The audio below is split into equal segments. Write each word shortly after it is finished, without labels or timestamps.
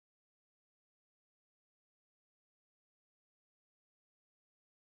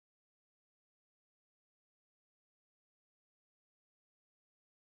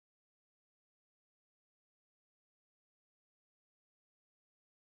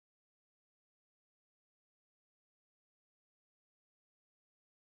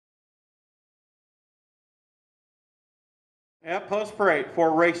At post parade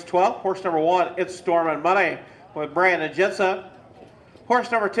for race 12, horse number 1, It's Storm and Money with Brandon Jensen. Horse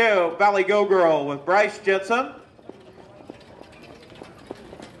number 2, Valley Go Girl with Bryce Jensen.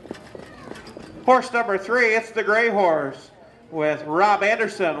 Horse number 3, It's the Gray Horse with Rob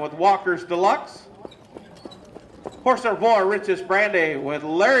Anderson with Walker's Deluxe. Horse number 4, Richest Brandy with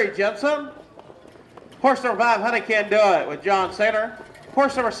Larry Jensen. Horse number 5, Honey Can Do It with John Sater.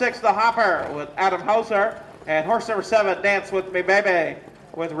 Horse number 6, The Hopper with Adam Hauser. And horse number 7, Dance With Me Baby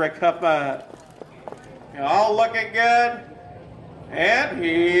with Rick Huffman. All looking good. And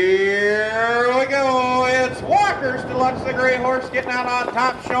here we go. It's Walker's Deluxe, the Gray Horse, getting out on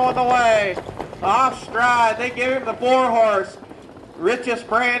top, showing the way. Off stride. They give him the 4 horse. Richest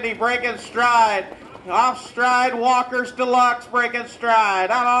Brandy breaking stride. Off stride, Walker's Deluxe breaking stride.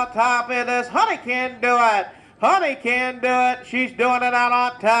 Out on top it is Honey Can Do It. Honey Can Do It. She's doing it out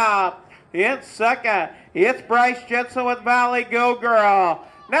on top. In second, it's Bryce Jensen with Valley Go Girl.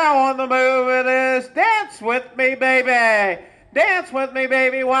 Now on the move it is Dance With Me Baby. Dance With Me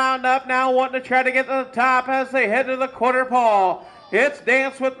Baby wound up now wanting to try to get to the top as they head to the quarter pole. It's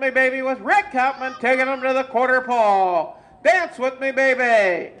Dance With Me Baby with Rick Huffman taking them to the quarter pole. Dance With Me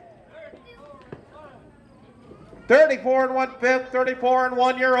Baby. 34 1/5, 34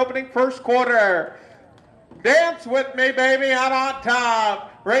 1 year opening first quarter. Dance With Me Baby out on top.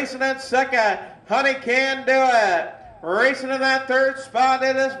 Racing in second, Honey Can Do It. Racing in that third spot,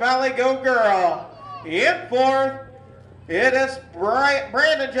 it is Valley Go Girl. In fourth, it is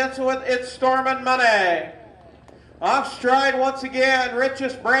Brandon Jensen with It's Storm and Money. Off stride once again,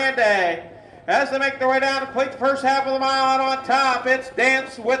 Richest Brandy. As they make their way down to complete the first half of the mile out on top, it's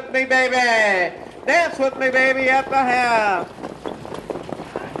Dance With Me Baby. Dance With Me Baby at the half.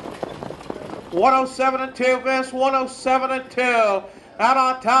 107 2, miss 107 2. Out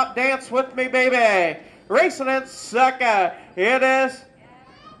on top, Dance With Me Baby. Racing in second, it is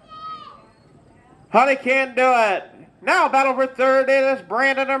Honey Can Do It. Now battle for third, it is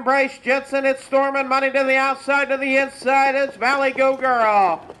Brandon and Bryce Jensen. It's Storm and Money to the outside, to the inside, it's Valley Go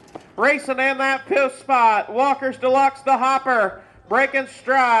Girl. Racing in that fifth spot, Walker's Deluxe, The Hopper, breaking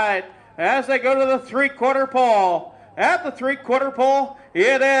stride as they go to the three-quarter pole. At the three-quarter pole,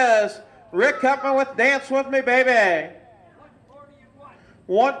 it is Rick Huffman with Dance With Me Baby.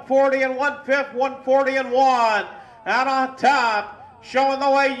 140 1/5, 140 1. Out on top, showing the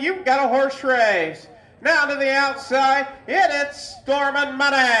way, you've got a horse race. Now to the outside, it's Storm and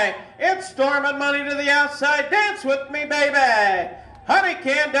Money. It's Storm and Money to the outside. Dance With Me Baby. Honey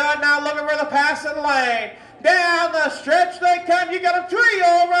Can Do It now looking for the passing lane. Down the stretch they come. You got a 3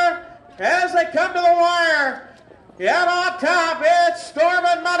 over as they come to the wire. Out on top, it's Storm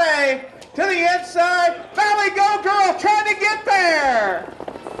and Money. To the inside, Valley Go Girl trying to get there.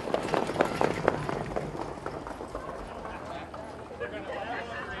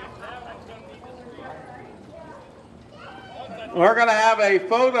 We're going to have a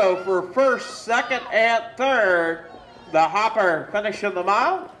photo for first, second, and third. The Hopper finishing the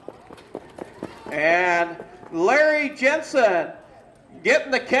mile. And Larry Jensen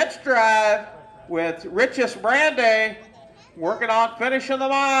getting the catch drive with Richest Brandy. Working on finishing the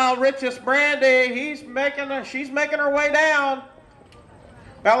mile. Richest Brandy, she's making her way down.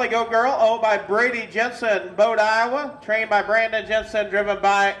 Valley Go Girl, owned by Brady Jensen, Boat, Iowa. Trained by Brandon Jensen, driven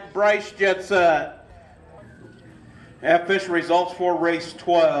by Bryce Jensen. Official results for race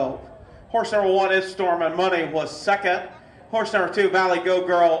 12. Horse number 1, It's Storm and Money, was second. Horse number 2, Valley Go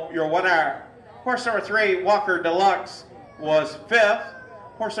Girl, your winner. Horse number 3, Walker Deluxe, was 5th.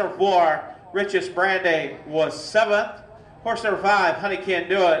 Horse number 4, Richest Brandy, was 7th. Horse number 5, Honey Can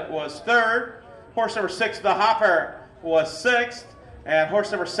Do It, was 3rd. Horse number 6, The Hopper, was 6th. And horse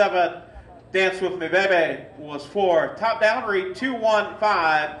number 7, Dance With Me Baby, was 4th. Top down, read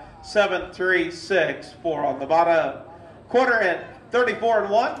 215, 736, 4 on the bottom. Quarter in 34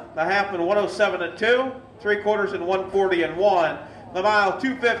 1, the half in 107 2, 3/4 in 140 1. The mile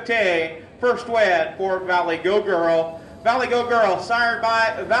 215, first win for Valley Go Girl. Valley Go Girl, sired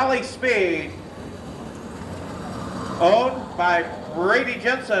by Valley Speed. Owned by Brady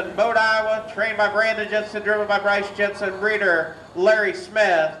Jensen, Boat, Iowa. Trained by Brandon Jensen, driven by Bryce Jensen. Breeder Larry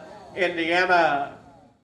Smith, Indiana.